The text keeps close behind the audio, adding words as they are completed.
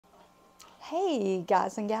Hey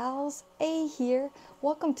guys and gals, A here.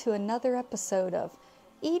 Welcome to another episode of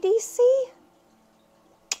EDC.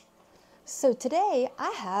 So today I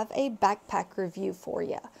have a backpack review for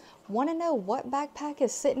you. Want to know what backpack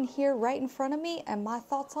is sitting here right in front of me and my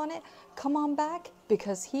thoughts on it? Come on back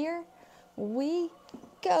because here we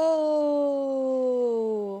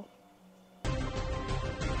go.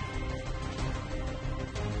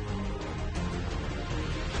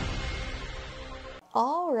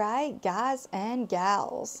 All right, guys and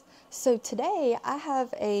gals. So today I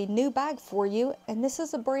have a new bag for you, and this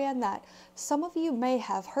is a brand that some of you may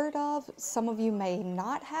have heard of, some of you may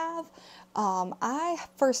not have. I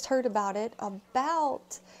first heard about it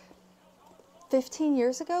about 15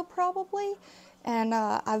 years ago probably, and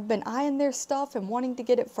I've been eyeing their stuff and wanting to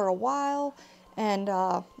get it for a while, and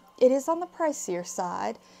it is on the pricier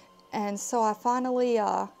side. And so I finally,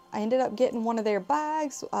 I ended up getting one of their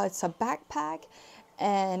bags. It's a backpack.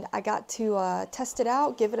 And I got to test it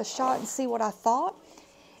out, give it a shot, and see what I thought.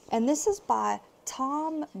 And this is by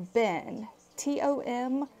Bihn,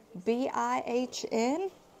 T-O-M-B-I-H-N.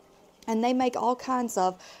 And they make all kinds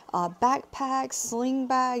of backpacks, sling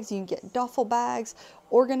bags, you can get duffel bags,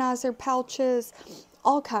 organizer pouches,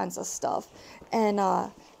 all kinds of stuff. And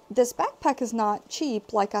this backpack is not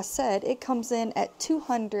cheap. Like I said, it comes in at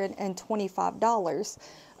 $225.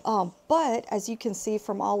 But as you can see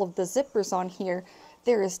from all of the zippers on here,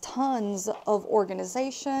 there is tons of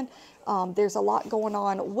organization. There's a lot going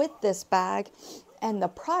on with this bag, and the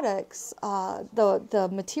products, the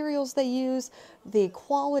materials they use, the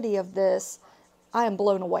quality of this, I am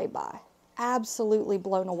blown away by. Absolutely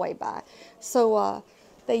blown away by. So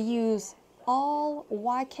they use all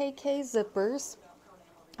YKK zippers,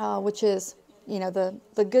 which is, you know,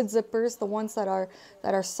 the good zippers, the ones that are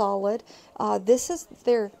solid. This is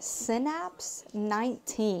their Synapse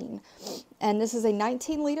 19, and this is a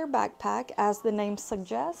 19-liter backpack, as the name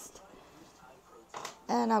suggests.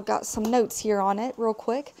 And I've got some notes here on it real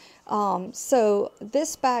quick. So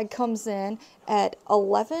this bag comes in at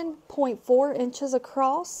 11.4 inches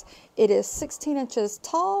across. It is 16 inches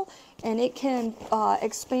tall, and it can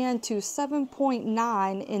expand to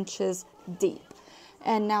 7.9 inches deep.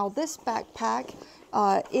 And now this backpack,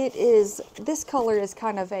 this color is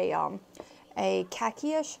kind of a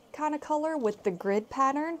khaki-ish kind of color with the grid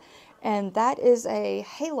pattern, and that is a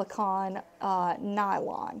Helicon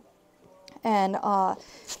nylon. And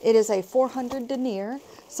it is a 400 denier,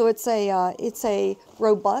 so it's a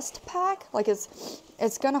robust pack. Like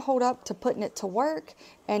it's gonna hold up to putting it to work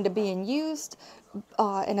and to being used.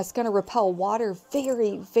 And it's going to repel water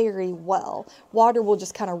very, very well. Water will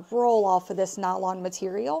just kind of roll off of this nylon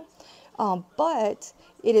material, but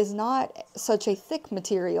it is not such a thick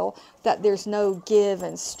material that there's no give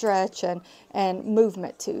and stretch and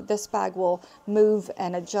movement to. This bag will move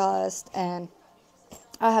and adjust, and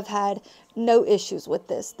I have had no issues with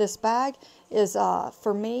this. This bag is,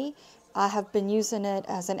 for me, I have been using it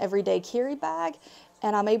as an everyday carry bag,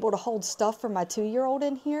 and I'm able to hold stuff for my 2-year-old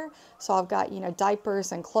in here. So I've got, you know,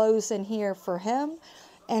 diapers and clothes in here for him.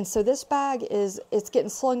 And so this bag it's getting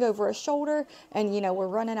slung over a shoulder, and, you know, we're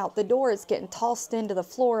running out the door. It's getting tossed into the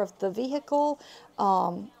floor of the vehicle.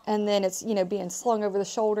 And then it's, you know, being slung over the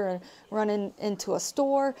shoulder and running into a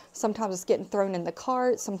store. Sometimes it's getting thrown in the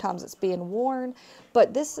cart. Sometimes it's being worn.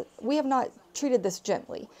 But we have not treated this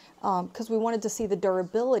gently, because we wanted to see the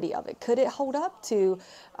durability of it. Could it hold up to,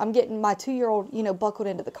 I'm getting my 2-year-old, you know, buckled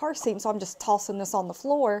into the car seat, so I'm just tossing this on the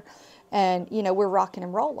floor, and, you know, we're rocking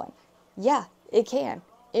and rolling. Yeah, it can.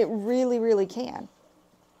 It really, really can.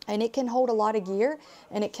 And it can hold a lot of gear,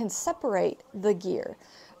 and it can separate the gear.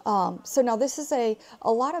 So now this is a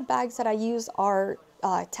lot of bags that I use are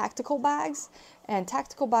tactical bags, and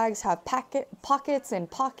tactical bags have pockets and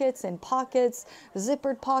pockets and pockets,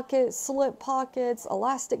 zippered pockets, slip pockets,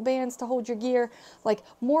 elastic bands to hold your gear, like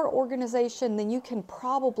more organization than you can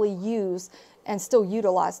probably use and still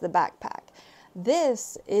utilize the backpack.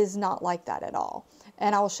 This is not like that at all,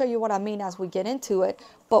 and I will show you what I mean as we get into it.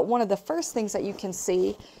 But one of the first things that you can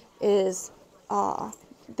see is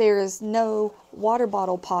there is no water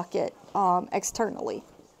bottle pocket externally.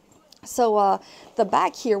 So the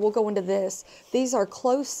back here, we'll go into this. These are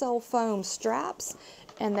closed cell foam straps,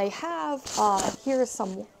 and they have, here is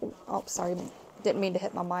some, oh, sorry, didn't mean to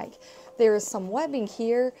hit my mic. There is some webbing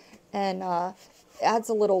here, and adds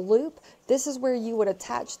a little loop. This is where you would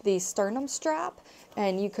attach the sternum strap,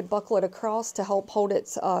 and you could buckle it across to help hold it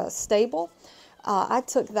stable. I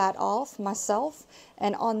took that off myself,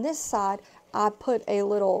 and on this side, I put a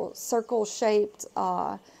little circle-shaped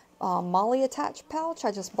MOLLE attached pouch.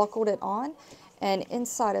 I just buckled it on, and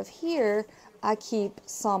inside of here I keep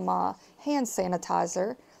some hand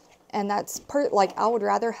sanitizer, And that's like, I would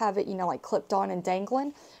rather have it, you know, like clipped on and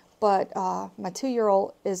dangling. But my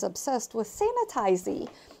 2-year-old is obsessed with sanitizing.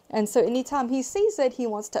 And so anytime he sees it, he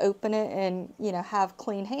wants to open it and, you know, have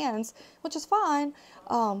clean hands, which is fine.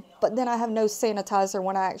 But then I have no sanitizer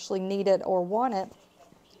when I actually need it or want it.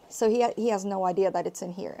 So he has no idea that it's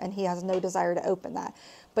in here, and he has no desire to open that.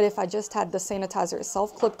 But if I just had the sanitizer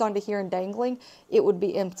itself clipped onto here and dangling, it would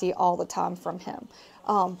be empty all the time from him.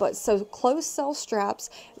 But so closed cell straps,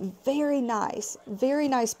 very nice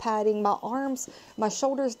padding. My arms, my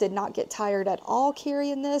shoulders did not get tired at all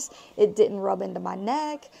carrying this. It didn't rub into my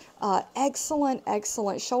neck.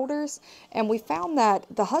 Excellent shoulders. And we found that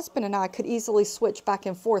the husband and I could easily switch back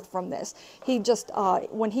and forth from this. He just,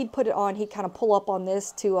 when he'd put it on, he'd kind of pull up on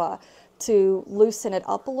this to loosen it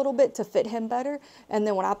up a little bit to fit him better. And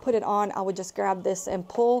then when I put it on, I would just grab this and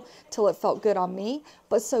pull till it felt good on me.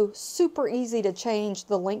 But so super easy to change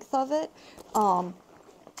the length of it,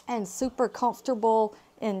 and super comfortable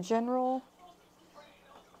in general.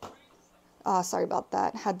 Sorry about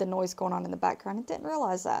that. Had the noise going on in the background. I didn't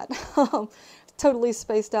realize that. Totally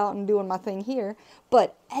spaced out and doing my thing here.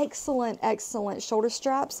 But excellent shoulder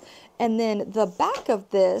straps. And then the back of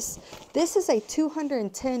this is a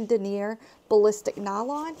 210 denier ballistic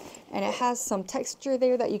nylon, and it has some texture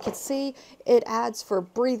there that you can see. It adds for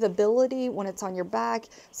breathability when it's on your back.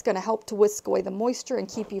 It's going to help to whisk away the moisture and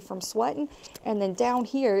keep you from sweating. And then down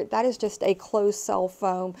here, that is just a closed cell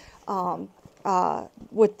foam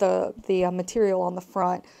with the material on the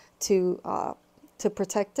front to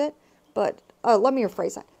protect it. But let me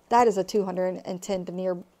rephrase that. That is a 210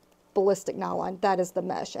 denier ballistic nylon. That is the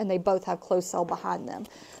mesh, and they both have closed cell behind them,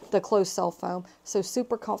 the closed cell foam. So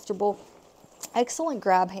super comfortable. Excellent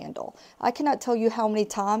grab handle. I cannot tell you how many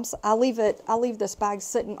times I leave this bag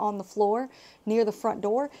sitting on the floor near the front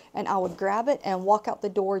door, and I would grab it and walk out the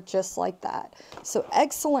door just like that. So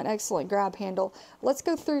excellent grab handle. Let's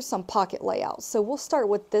go through some pocket layouts. So we'll start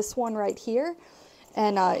with this one right here.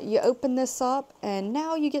 And you open this up, and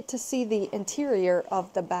now you get to see the interior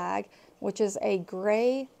of the bag, which is a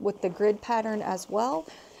gray with the grid pattern as well.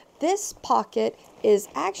 This pocket is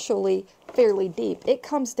actually fairly deep. It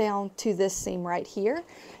comes down to this seam right here,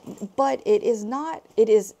 but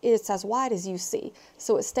it's as wide as you see.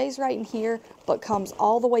 So it stays right in here, but comes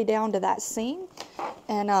all the way down to that seam.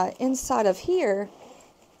 And inside of here,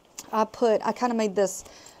 I kind of made this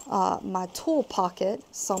my tool pocket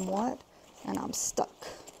somewhat, and I'm stuck.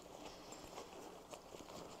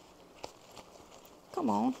 Come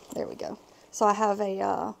on, there we go. So I have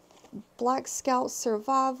a Black Scout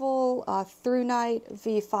Survival Through Night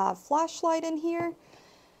V5 flashlight in here.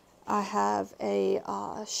 I have a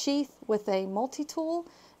sheath with a multi-tool,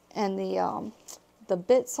 and the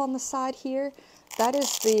bits on the side here. That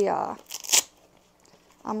is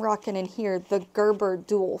I'm rocking in here the Gerber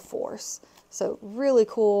Dual Force. So really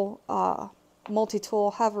cool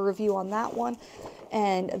multi-tool. Have a review on that one.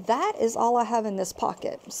 And that is all I have in this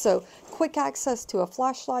pocket. So quick access to a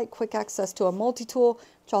flashlight, quick access to a multi-tool,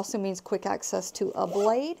 which also means quick access to a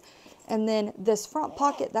blade. And then this front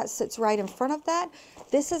pocket that sits right in front of that,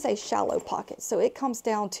 this is a shallow pocket. So it comes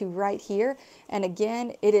down to right here. And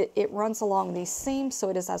again, it runs along these seams, so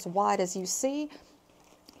it is as wide as you see.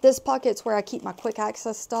 This pocket's where I keep my quick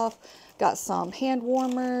access stuff. Got some hand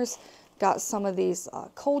warmers, got some of these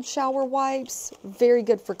cold shower wipes, very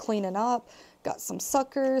good for cleaning up. Got some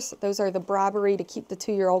suckers. Those are the bribery to keep the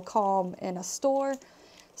 2-year-old calm in a store.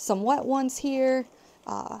 Some wet ones here.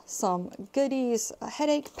 Some goodies, a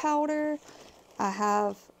headache powder. I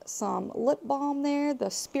have some lip balm there,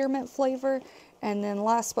 the spearmint flavor. And then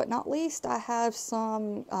last but not least, I have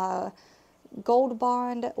some Gold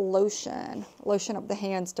Bond lotion up the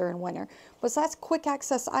hands during winter. But so that's quick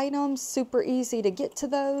access items, super easy to get to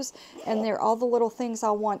those, and they're all the little things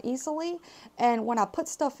I want easily. And when I put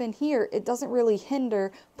stuff in here, it doesn't really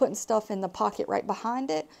hinder putting stuff in the pocket right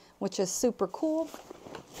behind it, which is super cool.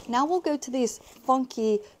 Now we'll go to these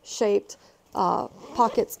funky shaped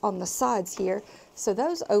pockets on the sides here. So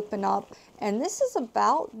those open up, and this is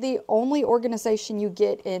about the only organization you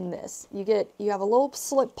get in this. You have a little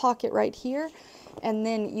slip pocket right here, and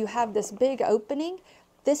then you have this big opening.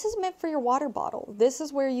 This is meant for your water bottle. This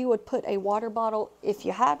is where you would put a water bottle if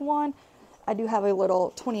you had one. I do have a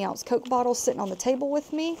little 20-ounce Coke bottle sitting on the table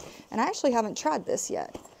with me, and I actually haven't tried this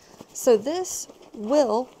yet. So this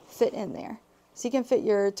will fit in there. So you can fit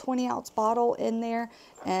your 20-ounce bottle in there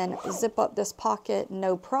and zip up this pocket,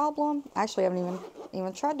 no problem. Actually, I haven't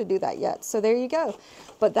even tried to do that yet. So there you go.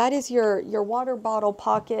 But that is your water bottle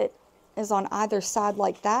pocket is on either side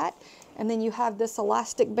like that. And then you have this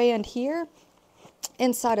elastic band here.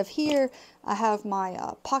 Inside of here, I have my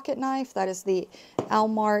pocket knife. That is the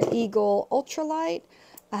Almar Eagle Ultralight.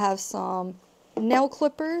 I have some nail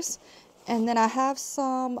clippers, and then I have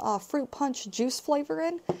some fruit punch juice flavor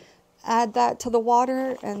in. Add that to the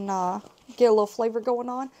water and get a little flavor going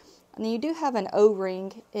on. And then you do have an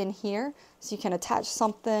O-ring in here, so you can attach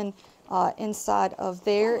something inside of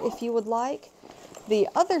there if you would like. The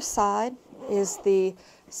other side is the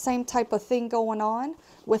same type of thing going on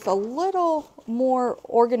with a little more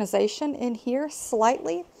organization in here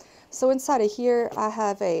slightly. So inside of here I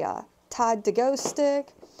have a Tide to Go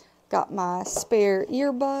stick, got my spare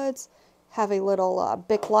earbuds, have a little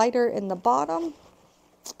Bic lighter in the bottom,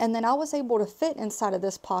 and then I was able to fit inside of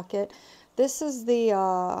this pocket. This is the,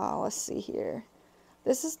 let's see here,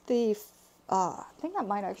 this is the, I think that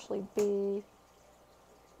might actually be,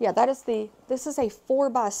 yeah, this is a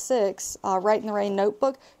 4x6 Write in the Rain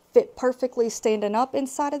notebook, fit perfectly standing up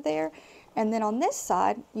inside of there. And then on this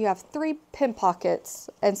side, you have 3 pen pockets.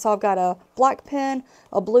 And so I've got a black pen,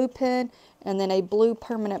 a blue pen, and then a blue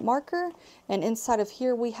permanent marker. And inside of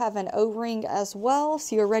here, we have an O-ring as well,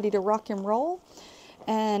 so you're ready to rock and roll.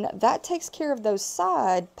 And that takes care of those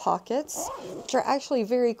side pockets, which are actually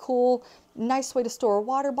very cool. Nice way to store a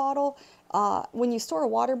water bottle. When you store a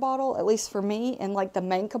water bottle, at least for me, in like the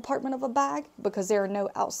main compartment of a bag, because there are no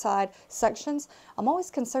outside sections, I'm always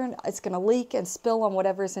concerned it's going to leak and spill on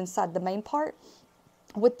whatever's inside the main part.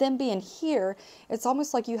 With them being here, it's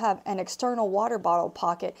almost like you have an external water bottle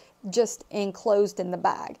pocket just enclosed in the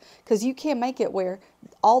bag, because you can make it where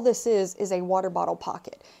all this is a water bottle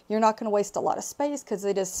pocket. You're not going to waste a lot of space because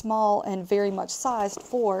it is small and very much sized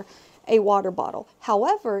for a water bottle.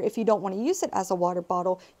 However, if you don't want to use it as a water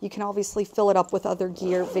bottle, you can obviously fill it up with other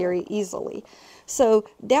gear very easily. So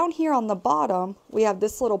down here on the bottom, we have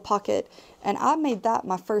this little pocket, and I made that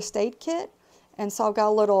my first aid kit. And so I've got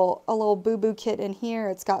a little boo-boo kit in here.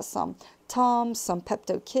 It's got some Tums, some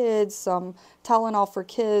Pepto Kids, some Tylenol for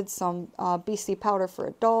kids, some BC powder for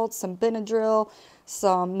adults, some Benadryl,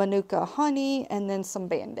 some Manuka honey, and then some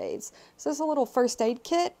Band-Aids. So it's a little first aid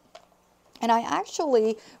kit. And I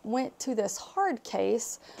actually went to this hard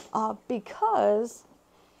case because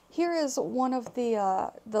here is one of the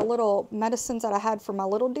little medicines that I had for my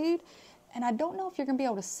little dude. And I don't know if you're going to be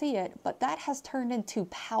able to see it, but that has turned into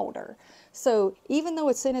powder. So even though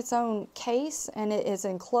it's in its own case and it is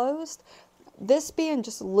enclosed, this being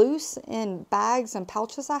just loose in bags and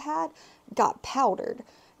pouches I had, got powdered.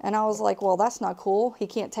 And I was like, well, that's not cool. He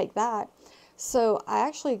can't take that. So I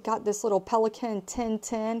actually got this little Pelican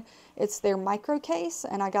 1010. It's their micro case,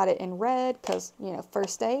 and I got it in red because, you know,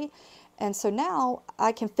 first aid. And so now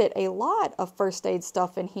I can fit a lot of first aid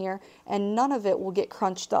stuff in here, and none of it will get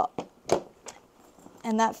crunched up.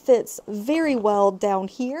 And that fits very well down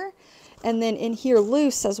here. And then in here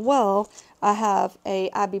loose as well, I have a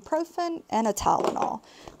ibuprofen and a Tylenol.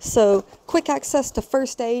 So quick access to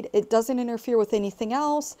first aid. It doesn't interfere with anything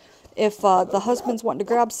else. If the husband's wanting to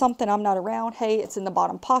grab something, I'm not around, hey, it's in the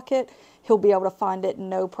bottom pocket. He'll be able to find it,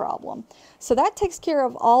 no problem. So that takes care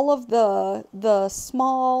of all of the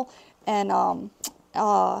small and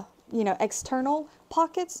you know, external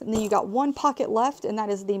pockets. And then you got one pocket left, and that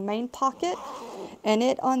is the main pocket. And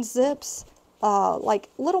it unzips like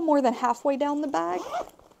a little more than halfway down the bag.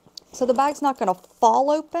 So the bag's not going to fall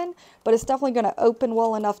open, but it's definitely going to open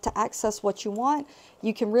well enough to access what you want.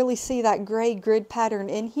 You can really see that gray grid pattern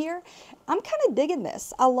in here. I'm kind of digging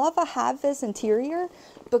this. I love a high-vis interior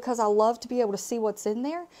because I love to be able to see what's in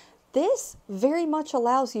there. This very much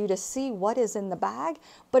allows you to see what is in the bag,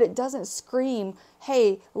 but it doesn't scream,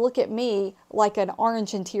 hey, look at me, like an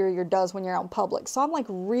orange interior does when you're out in public. So I'm like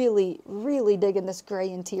really, really digging this gray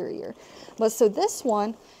interior. But so this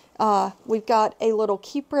one, we've got a little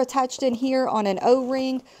keeper attached in here on an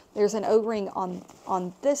O-ring. There's an O-ring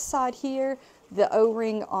on this side here, the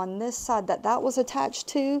O-ring on this side that was attached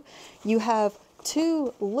to. You have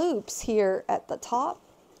 2 loops here at the top.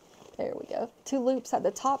 There we go. 2 loops at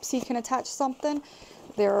the top so you can attach something.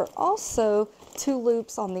 There are also 2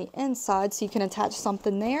 loops on the inside so you can attach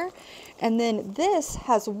something there. And then this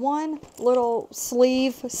has one little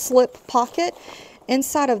sleeve slip pocket.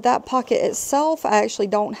 Inside of that pocket itself, I actually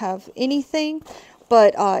don't have anything.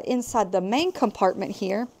 But inside the main compartment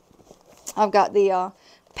here, I've got the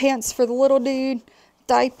pants for the little dude,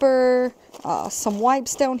 diaper, some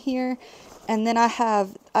wipes down here. And then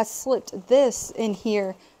I slipped this in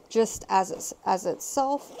here just as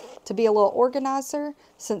itself to be a little organizer,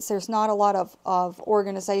 since there's not a lot of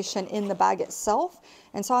organization in the bag itself.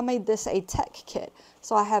 And so I made this a tech kit.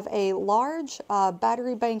 So I have a large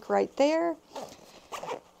battery bank right there.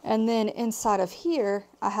 And then inside of here,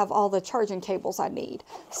 I have all the charging cables I need.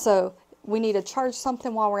 So we need to charge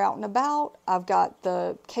something while we're out and about. I've got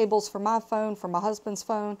the cables for my phone, for my husband's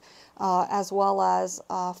phone, as well as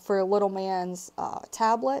for little man's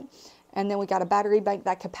tablet. And then we got a battery bank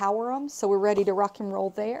that could power them, so we're ready to rock and roll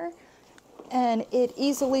there. And it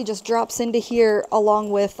easily just drops into here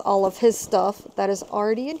along with all of his stuff that is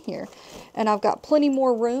already in here. And I've got plenty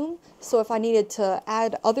more room, so if I needed to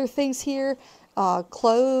add other things here,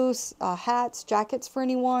 clothes, hats, jackets for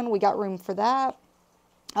anyone, we got room for that.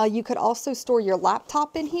 You could also store your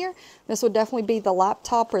laptop in here. This would definitely be the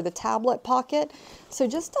laptop or the tablet pocket. So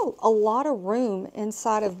just a lot of room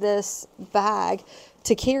inside of this bag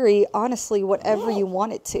to carry, honestly, whatever you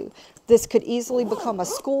want it to. This could easily become a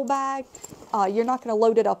school bag. You're not going to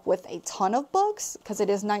load it up with a ton of books because it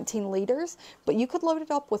is 19 liters, but you could load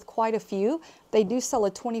it up with quite a few. They do sell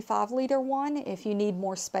a 25-liter one if you need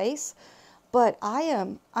more space. But I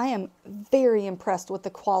am very impressed with the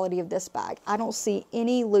quality of this bag. I don't see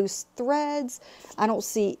any loose threads. I don't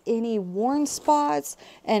see any worn spots.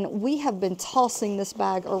 And we have been tossing this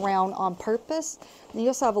bag around on purpose. And you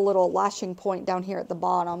also have a little lashing point down here at the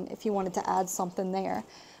bottom if you wanted to add something there.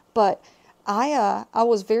 But I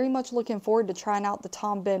was very much looking forward to trying out the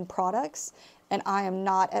Tom Bihn products, and I am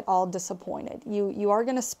not at all disappointed. You are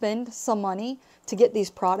going to spend some money to get these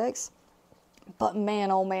products, but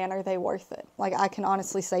man, oh man, are they worth it. Like, I can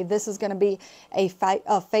honestly say this is going to be a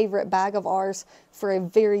favorite bag of ours for a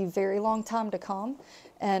very, very long time to come.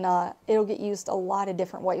 And it'll get used a lot of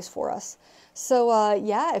different ways for us. So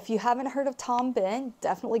yeah, if you haven't heard of Tom Bihn,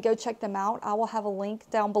 definitely go check them out. I will have a link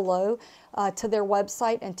down below to their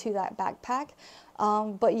website and to that backpack.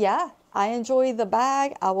 But yeah, I enjoy the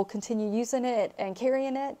bag. I will continue using it and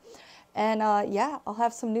carrying it. And yeah, I'll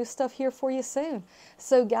have some new stuff here for you soon.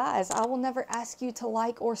 So guys, I will never ask you to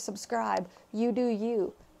like or subscribe. You do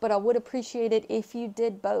you. But I would appreciate it if you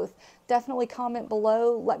did both. Definitely comment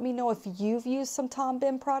below. Let me know if you've used some Tom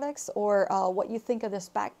Bihn products or what you think of this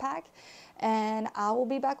backpack. And I will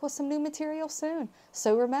be back with some new material soon.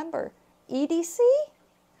 So remember, EDC,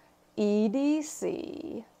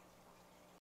 EDC.